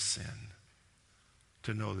discouraged with sin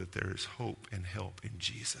to know that there is hope and help in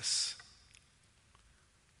Jesus.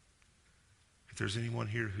 If there's anyone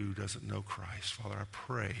here who doesn't know Christ, Father, I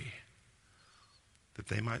pray that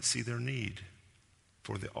they might see their need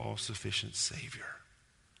for the all-sufficient Savior,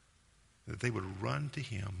 that they would run to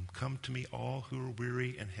him. Come to me, all who are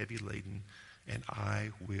weary and heavy laden, and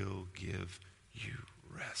I will give you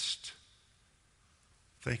rest.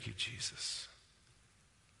 Thank you, Jesus,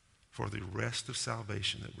 for the rest of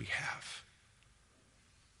salvation that we have.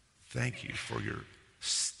 Thank you for your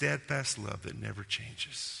steadfast love that never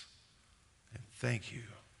changes. And thank you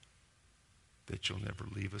that you'll never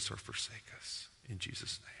leave us or forsake us. In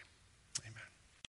Jesus' name, amen.